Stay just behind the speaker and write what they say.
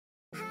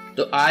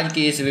तो आज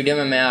की इस वीडियो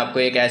में मैं आपको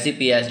एक ऐसी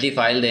PSD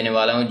फाइल देने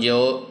वाला हूं जो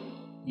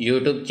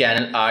YouTube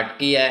चैनल आर्ट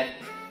की है,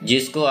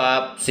 जिसको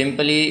आप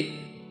सिंपली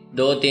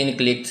 2-3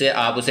 क्लिक से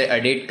आप उसे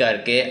एडिट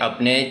करके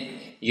अपने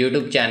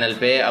YouTube चैनल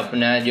पे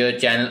अपना जो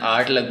चैनल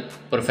आर्ट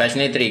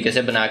प्रोफेशनल तरीके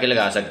से बना के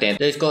लगा सकते हैं।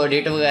 तो इसको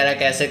एडिट वगैरह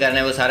कैसे करना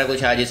है वो सारा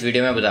कुछ आज इस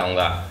वीडियो में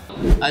बताऊंगा।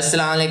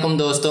 अस्सलाम वालेकुम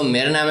दोस्तों,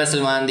 मेरा नाम है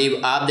सलमान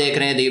अदीब, आप देख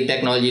रहे हैं अदीब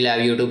टेक्नोलॉजी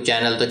लैब YouTube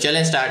चैनल। तो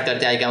चलें स्टार्ट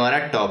करते हैं आज का हमारा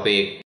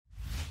टॉपिक।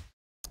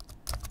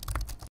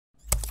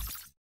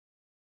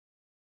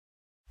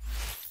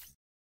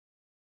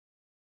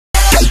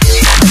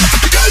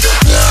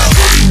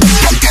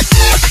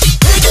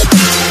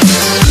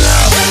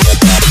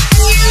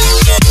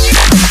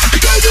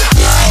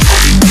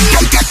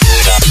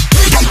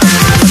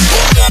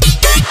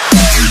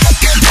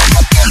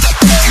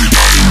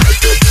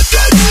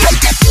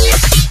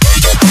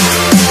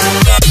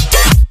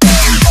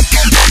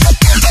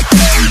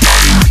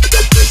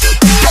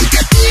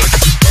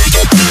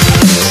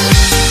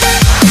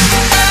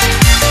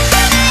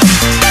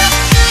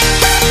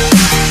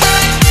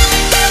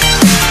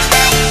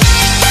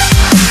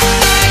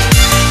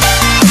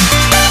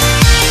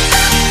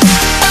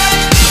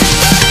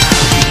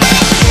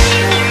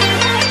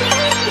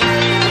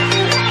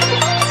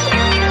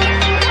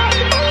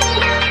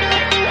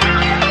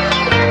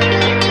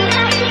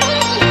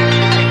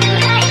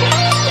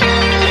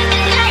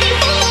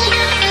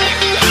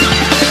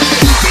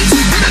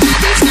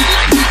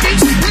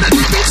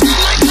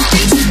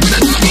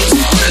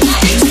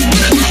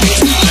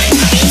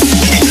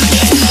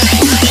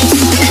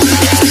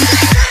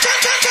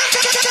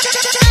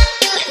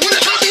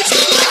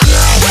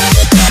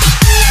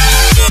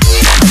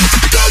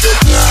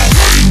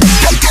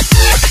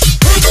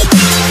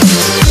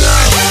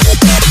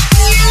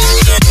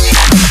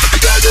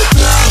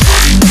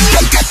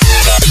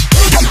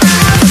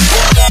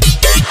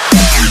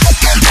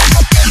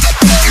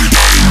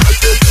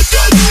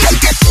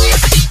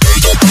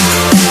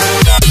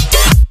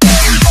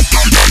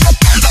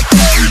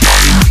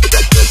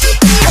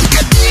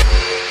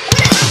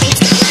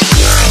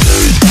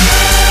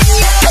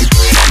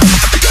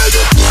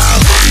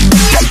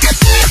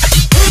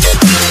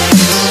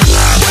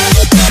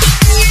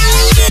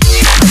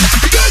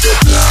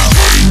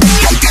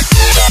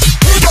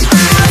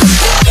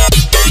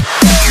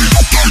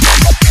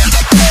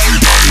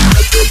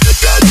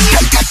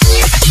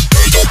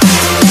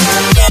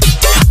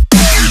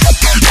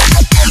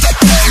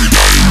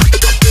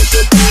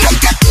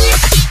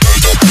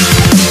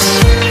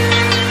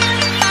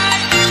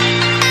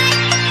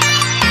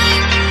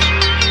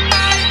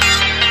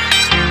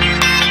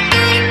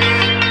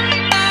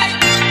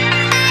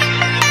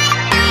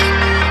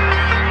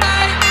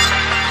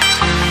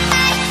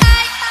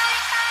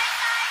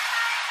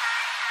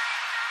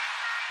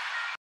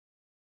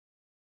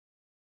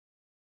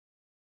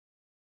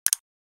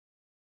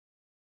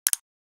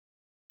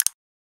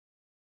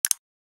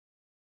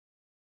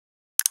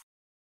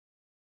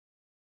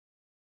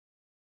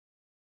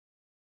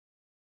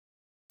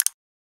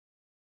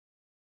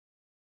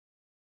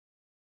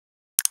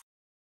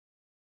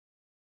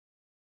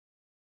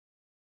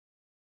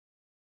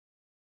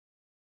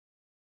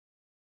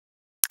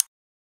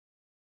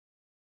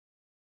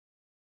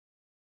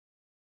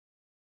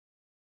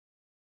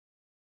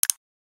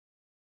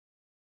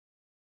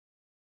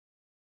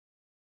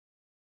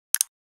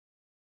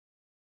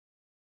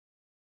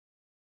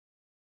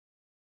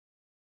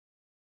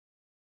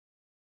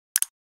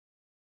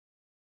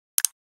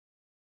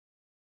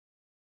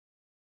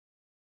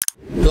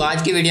 तो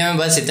आज की वीडियो में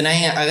बस इतना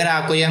ही है। अगर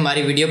आपको ये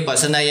हमारी वीडियो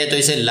पसंद आई है तो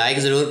इसे लाइक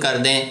ज़रूर कर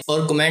दें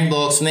और कमेंट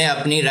बॉक्स में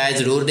अपनी राय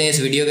ज़रूर दें इस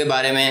वीडियो के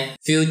बारे में।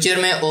 फ्यूचर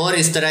में और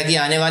इस तरह की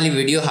आने वाली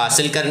वीडियो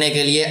हासिल करने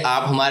के लिए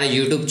आप हमारे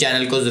YouTube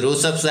चैनल को ज़रूर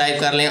सब्सक्राइब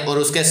कर लें और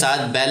उसके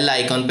साथ बेल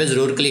आइकॉन पर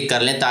ज़रूर क्लिक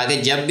कर लें, ताकि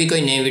जब भी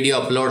कोई नई वीडियो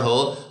अपलोड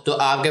हो तो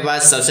आपके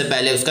पास सबसे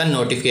पहले उसका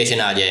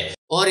नोटिफिकेशन आ जाए।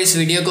 और इस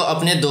वीडियो को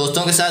अपने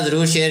दोस्तों के साथ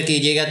ज़रूर शेयर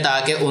कीजिएगा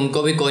ताकि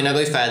उनको भी कोई ना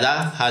कोई फ़ायदा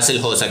हासिल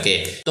हो सके।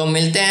 तो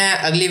मिलते हैं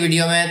अगली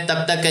वीडियो में,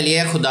 तब तक के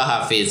लिए खुदा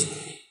हाफिज़।